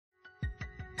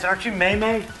Aren't you May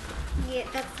May? Yeah,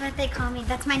 that's what they call me.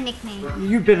 That's my nickname.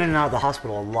 You've been in and out of the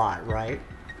hospital a lot, right?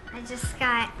 I just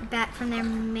got back from there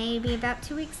maybe about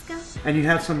 2 weeks ago. And you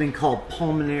have something called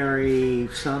pulmonary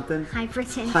something?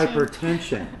 Hypertension.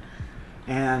 Hypertension.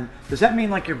 And does that mean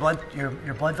like your blood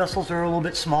vessels are a little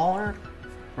bit smaller,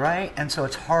 right? And so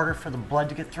it's harder for the blood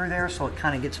to get through there, so it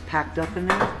kind of gets packed up in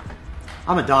there?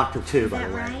 I'm a doctor too, by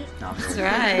the way. Right? No, That's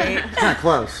right. kind of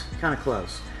close. Kind of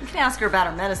close. You can ask her about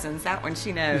her medicines. That one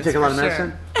she knows. You take a lot of for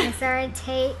medicine? sure. Yes, sir. I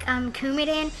take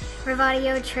Coumadin,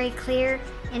 Revatio, Tracleer,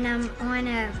 and I'm on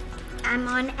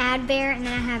Advair, and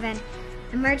then I have an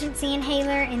emergency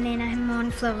inhaler, and then I'm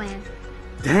on Flolan.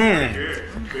 Dang. Good.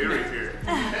 Very good.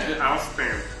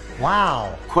 Outstanding.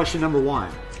 Wow. Question number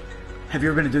 1. Have you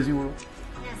ever been to Disney World?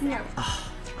 No.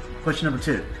 Question number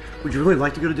 2. Would you really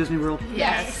like to go to Disney World?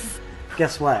 Yes.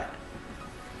 Guess what?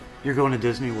 You're going to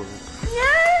Disney World.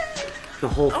 Yes. The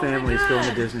whole family is going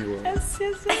to Disney World. Yes.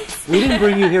 We didn't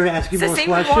bring you here to ask you more Sissy,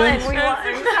 questions. we won.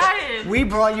 Excited. We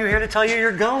brought you here to tell you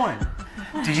you're going.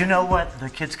 Do you know what the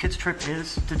kids trip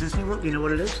is to Disney World? Do you know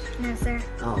what it is? No, sir.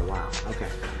 Oh, wow. Okay.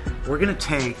 We're going to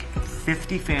take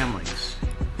 50 families,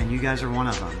 and you guys are one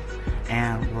of them,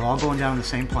 and we're all going down on the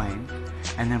same plane,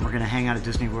 and then we're going to hang out at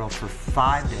Disney World for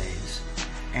 5 days,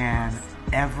 and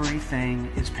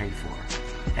everything is paid for.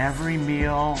 Every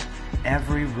meal,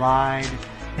 every ride,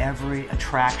 every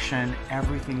attraction,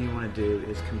 everything you want to do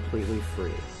is completely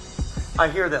free. I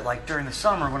hear that like during the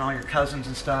summer when all your cousins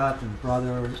and stuff and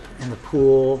brothers in the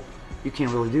pool, you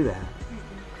can't really do that.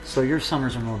 So your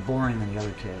summers are more boring than the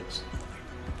other kids.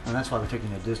 And that's why we're taking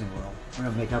you to Disney World. We're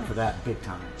going to make up for that big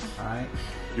time, all right?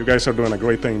 You guys are doing a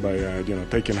great thing by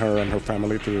taking her and her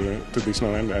family to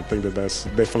Disneyland. I think that's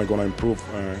definitely going to improve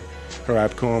her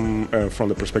outcome from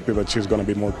the perspective that she's going to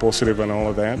be more positive and all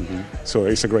of that. Mm-hmm. So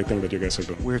it's a great thing that you guys are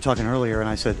doing. We were talking earlier, and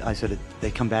I said they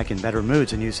come back in better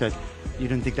moods, and you said you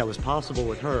didn't think that was possible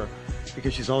with her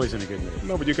because she's always in a good mood.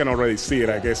 No, but you can already see it,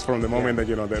 I guess, from the moment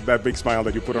that that big smile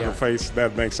that you put on her face.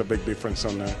 That makes a big difference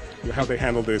on how they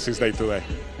handle this day to day.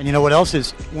 And you know what else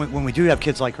is when we do have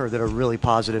kids like her that are really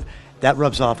positive, that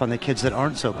rubs off on the kids that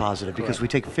aren't so positive because we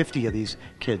take 50 of these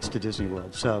kids to Disney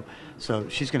World. So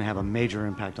she's going to have a major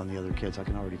impact on the other kids. I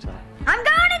can already tell. I'm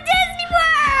going to Disney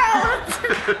World!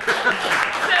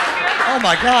 Oh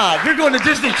my God! You're going to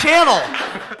Disney Channel.